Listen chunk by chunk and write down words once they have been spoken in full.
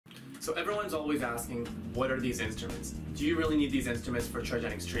So everyone's always asking, what are these instruments? Do you really need these instruments for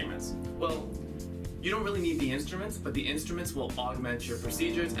Trigenics treatments? Well, you don't really need the instruments, but the instruments will augment your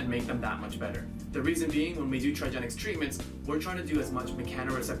procedures and make them that much better. The reason being, when we do Trigenics treatments, we're trying to do as much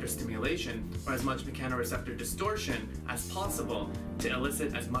mechanoreceptor stimulation or as much mechanoreceptor distortion as possible to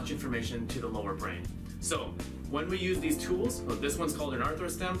elicit as much information to the lower brain. So when we use these tools, well, this one's called an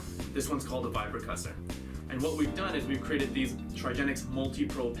arthrostem, this one's called a vibrocussor. And what we've done is we've created these Trigenics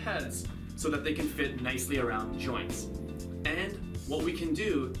multi-probe heads so that they can fit nicely around joints. And what we can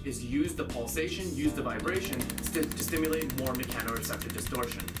do is use the pulsation, use the vibration to stimulate more mechanoreceptor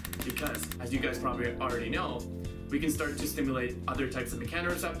distortion. Because, as you guys probably already know, we can start to stimulate other types of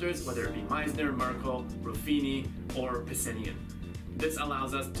mechanoreceptors, whether it be Meissner, Merkel, Ruffini, or Pacinian. This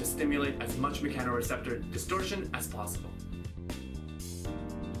allows us to stimulate as much mechanoreceptor distortion as possible.